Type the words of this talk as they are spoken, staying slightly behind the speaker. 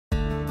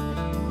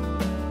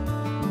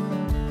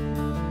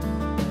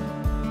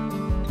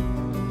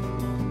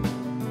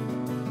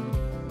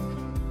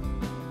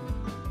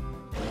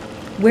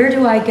where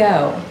do I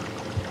go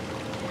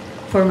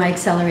for my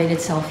accelerated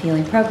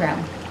self-healing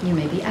program? You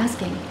may be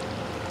asking.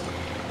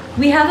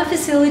 We have a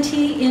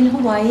facility in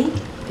Hawaii.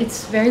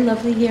 It's very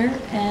lovely here,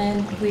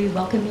 and we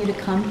welcome you to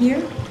come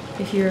here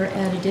if you're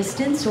at a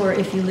distance, or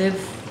if you live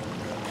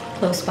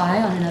close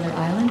by on another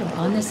island or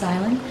on this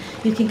island.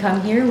 You can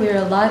come here. We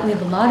have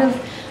a lot of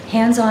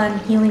hands-on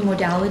healing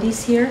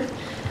modalities here.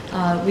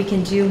 We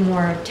can do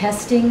more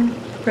testing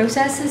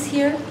processes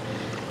here.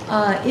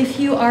 If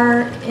you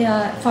are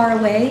far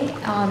away,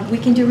 we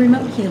can do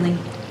remote healing.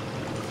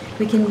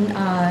 We can,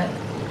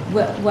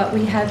 what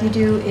we have you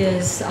do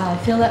is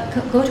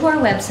go to our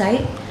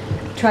website,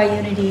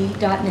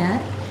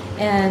 triunity.net,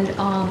 and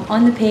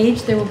on the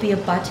page there will be a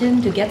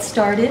button to get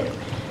started,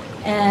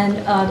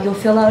 and you'll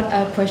fill out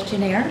a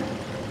questionnaire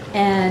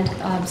and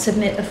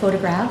submit a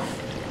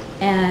photograph,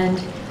 and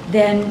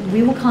then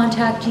we will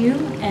contact you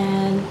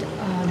and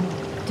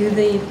do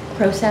the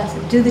process,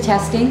 do the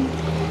testing,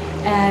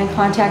 and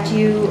contact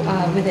you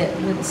with it,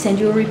 send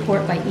you a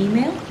report by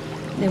email.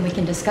 Then we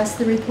can discuss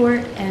the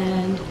report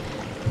and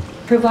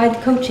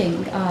provide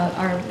coaching.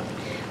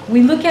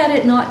 We look at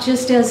it not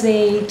just as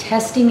a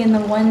testing in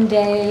the one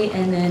day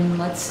and then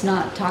let's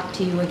not talk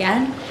to you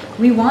again.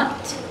 We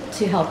want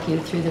to help you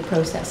through the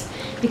process,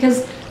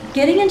 because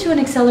getting into an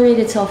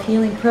accelerated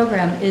self-healing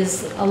program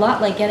is a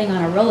lot like getting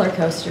on a roller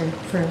coaster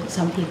for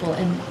some people,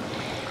 and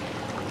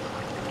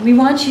we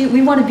want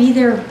to be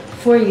there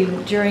for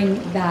you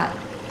during that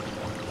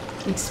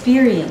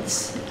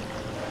experience.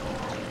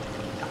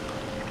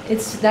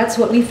 That's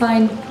what we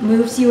find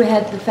moves you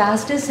ahead the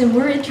fastest, and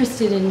we're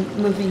interested in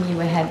moving you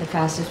ahead the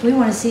fastest. We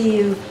want to see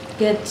you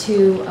get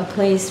to a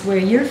place where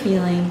you're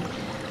feeling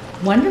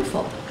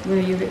wonderful, where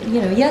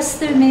yes,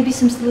 there may be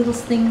some little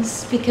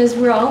things, because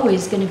we're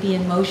always going to be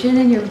in motion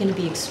and you're going to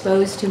be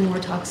exposed to more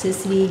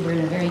toxicity. We're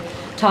in a very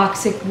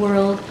toxic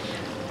world.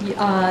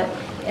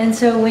 And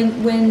so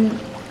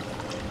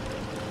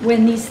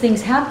when these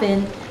things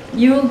happen,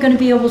 you're going to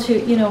be able to,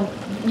 you're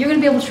going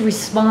to be able to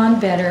respond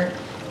better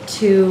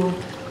to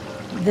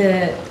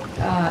the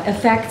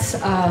effects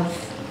of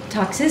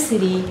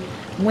toxicity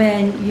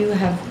when you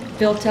have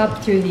built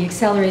up through the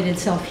accelerated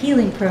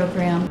self-healing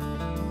program.